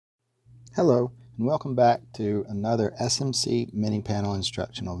Hello, and welcome back to another SMC mini panel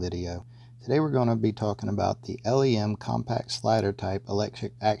instructional video. Today we're going to be talking about the LEM compact slider type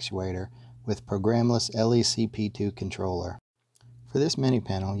electric actuator with programless LECP2 controller. For this mini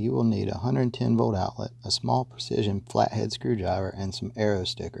panel you will need a 110 volt outlet, a small precision flathead screwdriver, and some arrow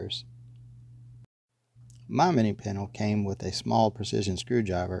stickers. My mini panel came with a small precision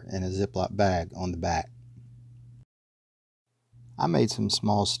screwdriver and a Ziploc bag on the back. I made some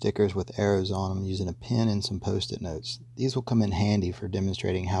small stickers with arrows on them using a pen and some post-it notes. These will come in handy for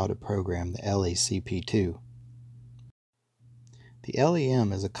demonstrating how to program the LECP2. The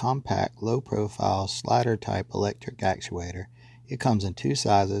LEM is a compact, low-profile, slider-type electric actuator. It comes in two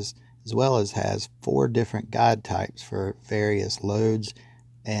sizes, as well as has 4 different guide types for various loads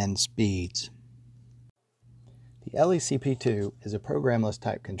and speeds. The LECP2 is a programless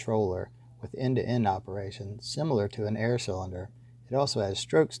type controller with end-to-end operation similar to an air cylinder. It also has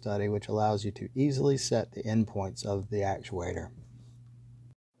stroke study, which allows you to easily set the endpoints of the actuator.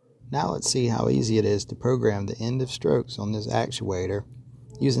 Now let's see how easy it is to program the end of strokes on this actuator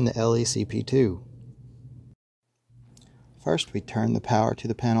using the LECP2. First, we turn the power to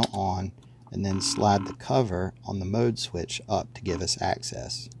the panel on and then slide the cover on the mode switch up to give us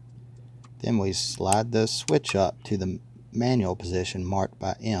access. Then we slide the switch up to the manual position marked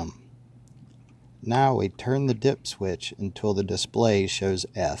by M. Now we turn the dip switch until the display shows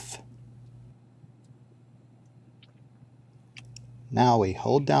F. Now we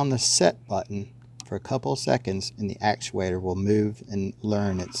hold down the set button for a couple seconds and the actuator will move and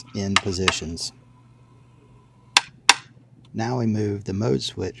learn its end positions. Now we move the mode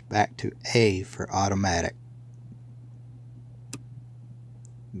switch back to A for automatic.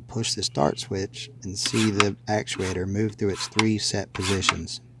 We push the start switch and see the actuator move through its 3 set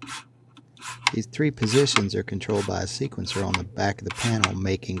positions. These 3 positions are controlled by a sequencer on the back of the panel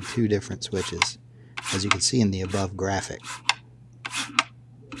making 2 different switches, as you can see in the above graphic.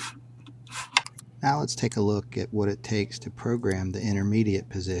 Now let's take a look at what it takes to program the intermediate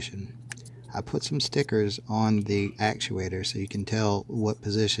position. I put some stickers on the actuator so you can tell what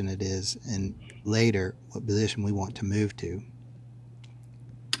position it is and later what position we want to move to.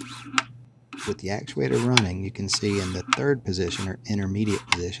 With the actuator running, you can see in the 3rd position or intermediate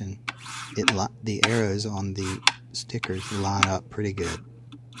position, the arrows on the stickers line up pretty good.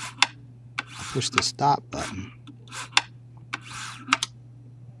 I push the stop button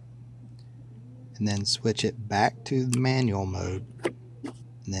and then switch it back to the manual mode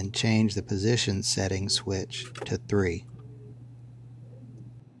and then change the position setting switch to 3.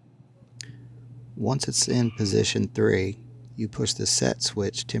 Once it's in position 3, you push the set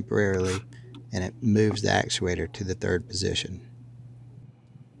switch temporarily and it moves the actuator to the 3rd position.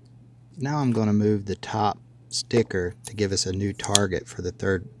 Now I'm going to move the top sticker to give us a new target for the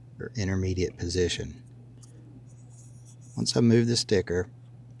 3rd or intermediate position. Once I move the sticker,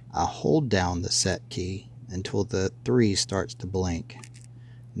 I hold down the set key until the 3 starts to blink.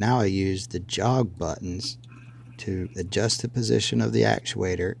 Now I use the jog buttons to adjust the position of the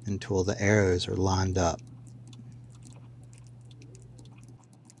actuator until the arrows are lined up.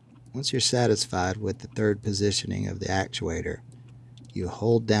 Once you're satisfied with the 3rd positioning of the actuator, you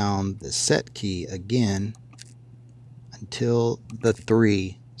hold down the set key again until the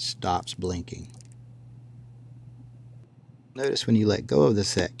 3 stops blinking. Notice when you let go of the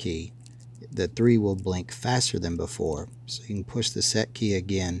set key, the 3 will blink faster than before, so you can push the set key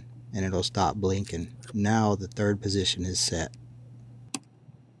again and it'll stop blinking. Now the 3rd position is set.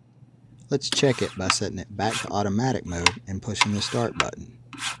 Let's check it by setting it back to automatic mode and pushing the start button.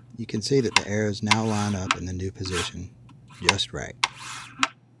 You can see that the arrows now line up in the new position just right.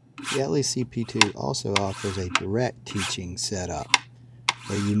 The LECP2 also offers a direct teaching setup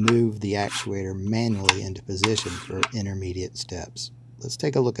where you move the actuator manually into position for intermediate steps. Let's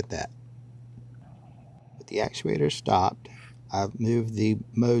take a look at that. With the actuator stopped, I've moved the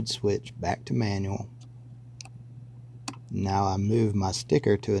mode switch back to manual. Now I move my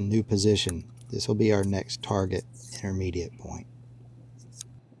sticker to a new position. This will be our next target intermediate point.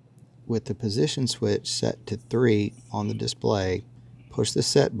 With the position switch set to 3 on the display, push the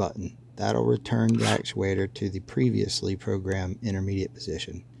set button. That'll return the actuator to the previously programmed intermediate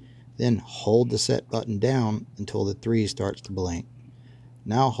position. Then hold the set button down until the 3 starts to blink.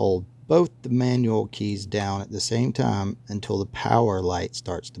 Now hold both the manual keys down at the same time until the power light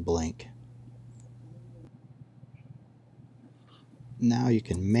starts to blink. Now you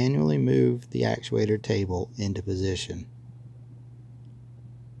can manually move the actuator table into position.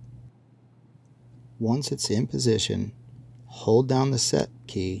 Once it's in position, hold down the set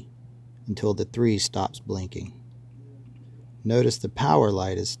key until the 3 stops blinking. Notice the power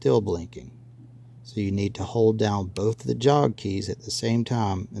light is still blinking, so you need to hold down both the jog keys at the same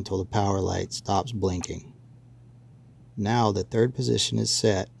time until the power light stops blinking. Now the third position is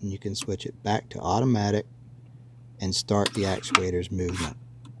set and you can switch it back to automatic and start the actuator's movement.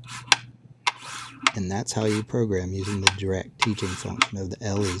 And that's how you program using the direct teaching function of the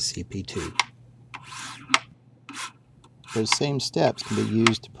LECP2. Those same steps can be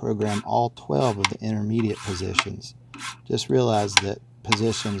used to program all 12 of the intermediate positions. Just realize that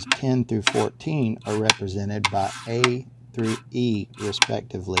positions 10 through 14 are represented by A through E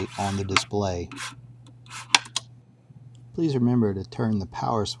respectively on the display. Please remember to turn the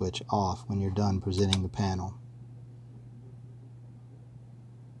power switch off when you're done presenting the panel.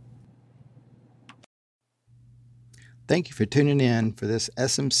 Thank you for tuning in for this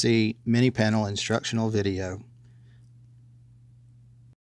SMC mini panel instructional video.